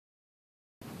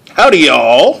Howdy,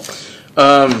 y'all.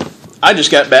 I just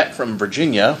got back from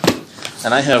Virginia,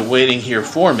 and I have waiting here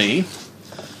for me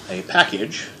a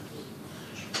package,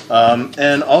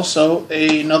 and also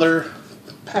another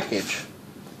package.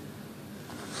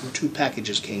 Two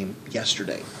packages came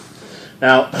yesterday.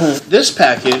 Now, this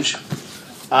package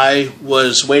I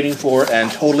was waiting for and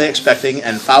totally expecting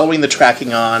and following the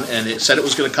tracking on, and it said it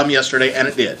was going to come yesterday, and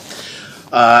it did.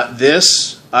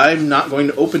 This I'm not going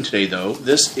to open today, though.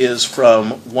 This is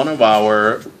from one of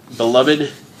our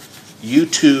beloved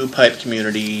YouTube pipe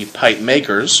community pipe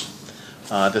makers.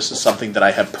 This is something that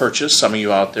I have purchased. Some of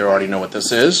you out there already know what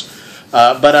this is.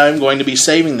 But I'm going to be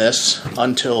saving this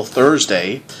until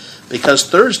Thursday, because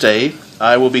Thursday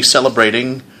I will be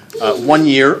celebrating 1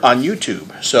 year on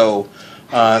YouTube. So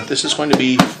this is going to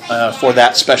be for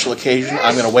that special occasion.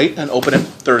 I'm going to wait and open it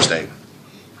Thursday.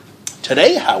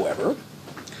 Today, however,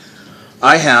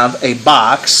 I have a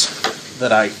box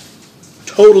that I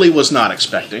totally was not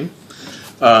expecting.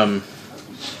 I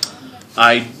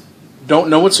don't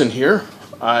know what's in here.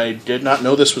 I did not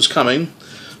know this was coming.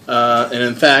 And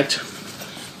in fact,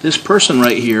 this person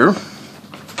right here,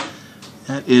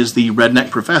 that is the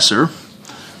Redneck Professor.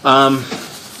 I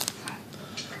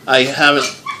haven't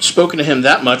spoken to him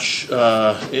that much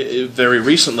very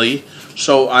recently,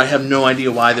 so I have no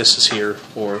idea why this is here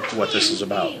or what this is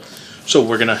about. So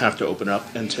we're going to have to open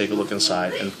up and take a look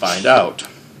inside and find out.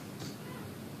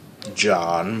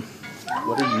 John,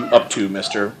 what are you up to,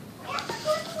 mister?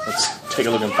 Let's take a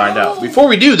look and find out. Before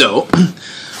we do, though,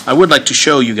 I would like to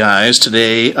show you guys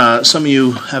today, some of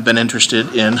you have been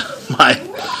interested in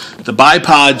the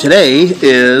bipod. Today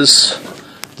is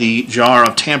the jar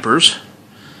of Tampers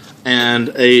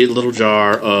and a little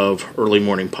jar of early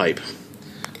morning pipe.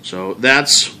 So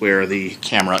that's where the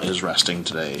camera is resting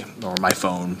today, or my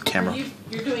phone camera.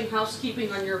 You're doing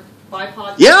housekeeping on your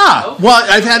bipod? Yeah, okay. Well,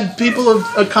 I've had people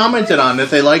have commented on that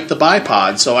they like the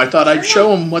bipod, so I thought I'd show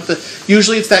them what the...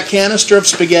 Usually it's that canister of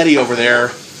spaghetti over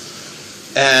there,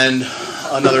 and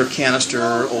another canister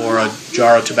or a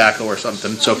jar of tobacco or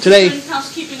something. So today... You're doing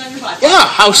housekeeping on your bipod? Yeah,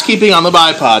 housekeeping on the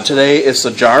bipod. Today it's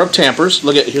a jar of Tampers.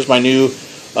 Look at, here's my new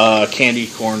candy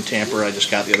corn tamper I just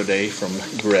got the other day from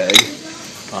Greg.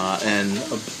 And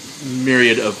a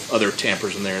myriad of other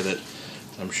Tampers in there that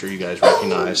I'm sure you guys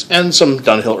recognize. And some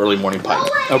Dunhill early morning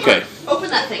pipe. Okay. Open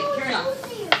that thing. Carry on.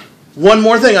 One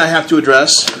more thing I have to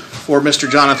address for Mr.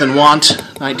 Jonathan Want,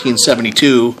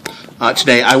 1972.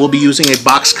 Today I will be using a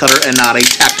box cutter and not a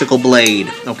tactical blade.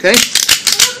 Okay?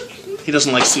 He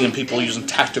doesn't like seeing people using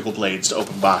tactical blades to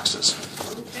open boxes.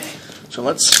 So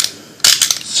let's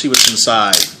see what's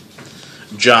inside.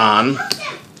 John,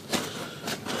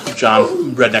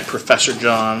 Redneck Professor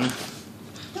John,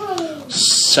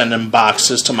 sending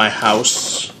boxes to my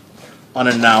house,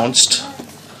 unannounced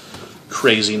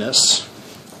craziness.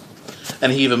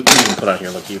 And he even put on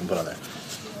here, look, he even put on there,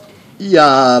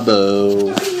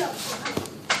 YABO.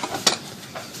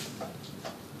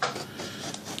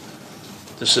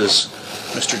 This is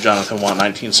Mr. Jonathan Want,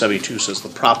 1972, says the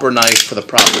proper knife for the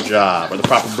proper job, or the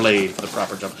proper blade for the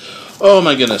proper job. Oh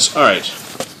my goodness, alright.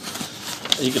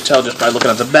 You can tell just by looking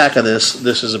at the back of this,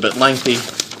 this is a bit lengthy.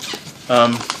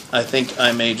 I think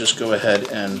I may just go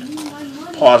ahead and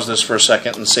pause this for a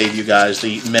second and save you guys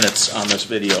the minutes on this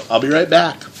video. I'll be right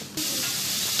back.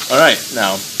 Alright,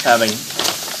 now, having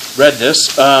read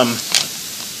this,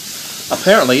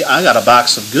 apparently I got a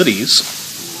box of goodies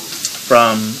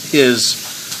from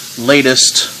his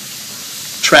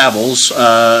latest travels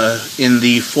in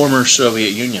the former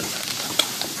Soviet Union.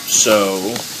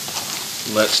 So,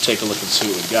 let's take a look and see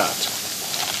what we've got.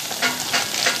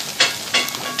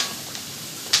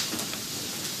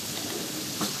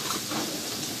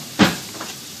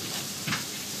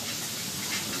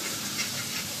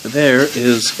 There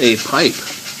is a pipe.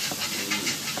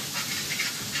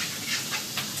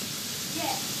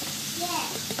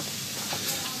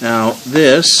 Now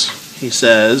this, he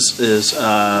says, is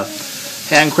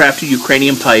handcrafted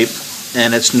Ukrainian pipe,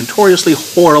 and it's notoriously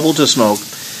horrible to smoke,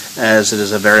 as it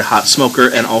is a very hot smoker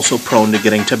and also prone to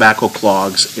getting tobacco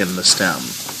clogs in the stem.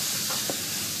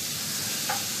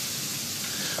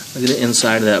 Look at the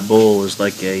inside of that bowl is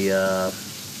like a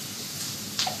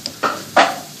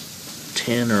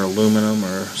tin or aluminum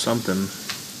or something.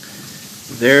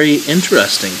 Very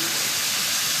interesting.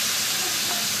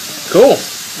 Cool.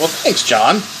 Well, thanks,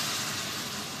 John.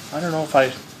 I don't know if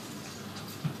I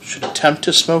should attempt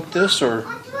to smoke this, or...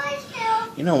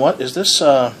 You know what? Is this,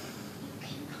 well,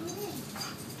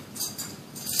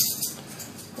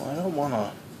 I don't want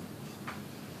to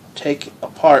take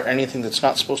apart anything that's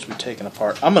not supposed to be taken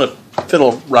apart. I'm going to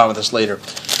fiddle around with this later.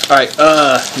 Alright,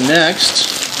 next...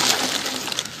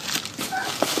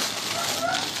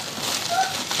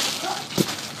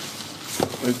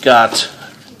 we've got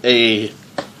a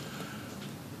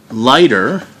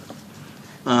lighter.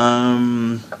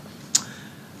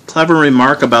 Clever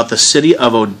remark about the city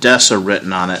of Odessa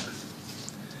written on it.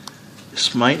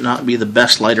 This might not be the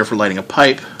best lighter for lighting a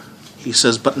pipe, he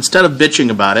says, but instead of bitching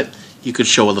about it, you could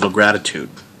show a little gratitude.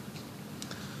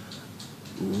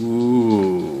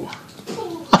 Ooh.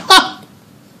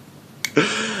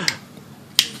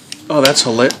 Oh, that's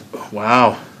hilarious.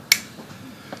 Wow.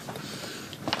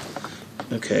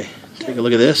 Okay, take a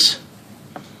look at this.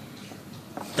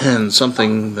 And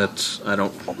something that I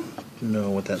don't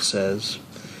know what that says.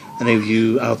 Any of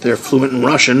you out there fluent in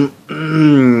Russian?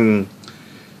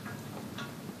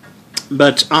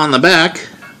 But on the back,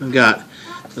 we've got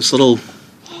this little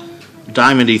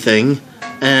diamondy thing,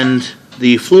 and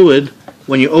the fluid,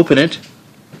 when you open it,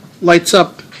 lights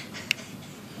up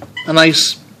a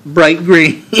nice bright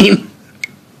green.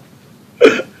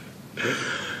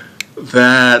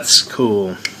 That's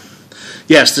cool.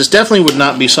 Yes, this definitely would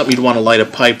not be something you'd want to light a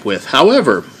pipe with.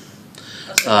 However,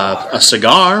 a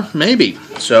cigar, maybe.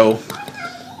 So,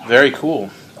 very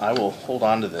cool. I will hold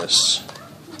on to this.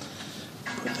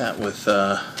 Put that with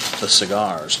the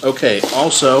cigars. Okay,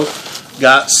 also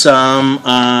got some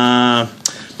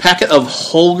packet of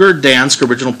Holger Dansk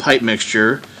original pipe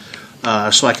mixture,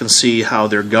 so I can see how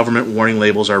their government warning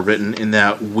labels are written in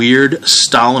that weird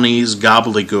Stalinese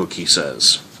gobbledygook, he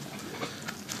says.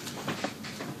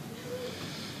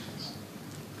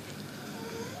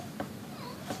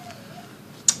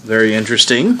 Very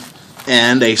interesting.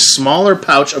 And a smaller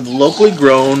pouch of locally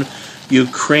grown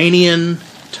Ukrainian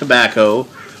tobacco,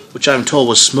 which I'm told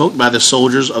was smoked by the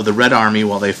soldiers of the Red Army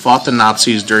while they fought the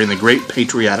Nazis during the Great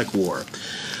Patriotic War.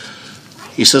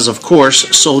 He says, of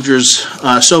course,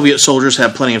 Soviet soldiers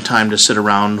had plenty of time to sit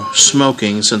around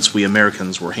smoking since we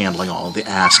Americans were handling all of the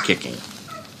ass-kicking.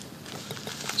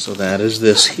 So that is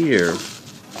this here.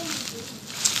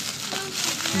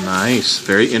 Nice.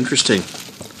 Very interesting.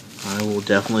 I will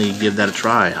definitely give that a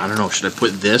try. I don't know, should I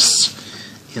put this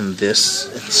in this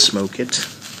and smoke it?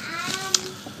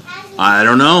 I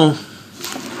don't know.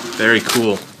 Very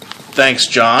cool. Thanks,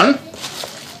 John.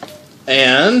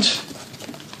 And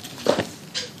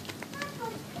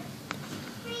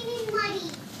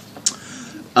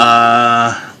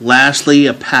lastly,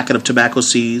 a packet of tobacco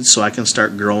seeds so I can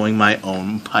start growing my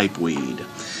own pipe weed.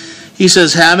 He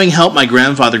says, having helped my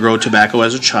grandfather grow tobacco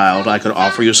as a child, I could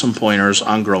offer you some pointers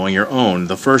on growing your own,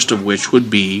 the first of which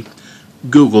would be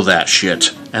Google that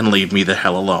shit and leave me the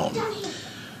hell alone.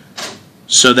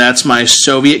 So that's my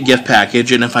Soviet gift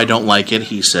package, and if I don't like it,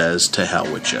 he says, to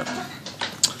hell with you.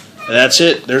 That's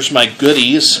it. There's my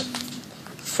goodies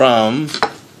from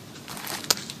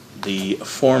the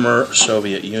former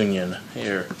Soviet Union.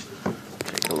 Here,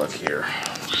 take a look here.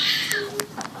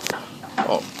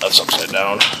 Oh, that's upside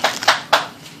down.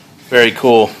 Very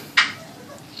cool.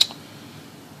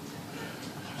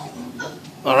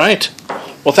 All right.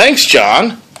 Well, thanks,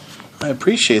 John. I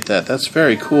appreciate that. That's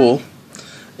very cool.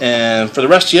 And for the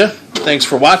rest of you, thanks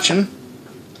for watching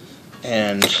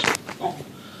and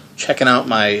checking out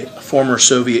my former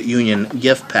Soviet Union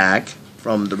gift pack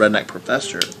from the Redneck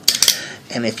Professor.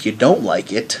 And if you don't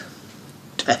like it,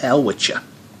 to hell with you.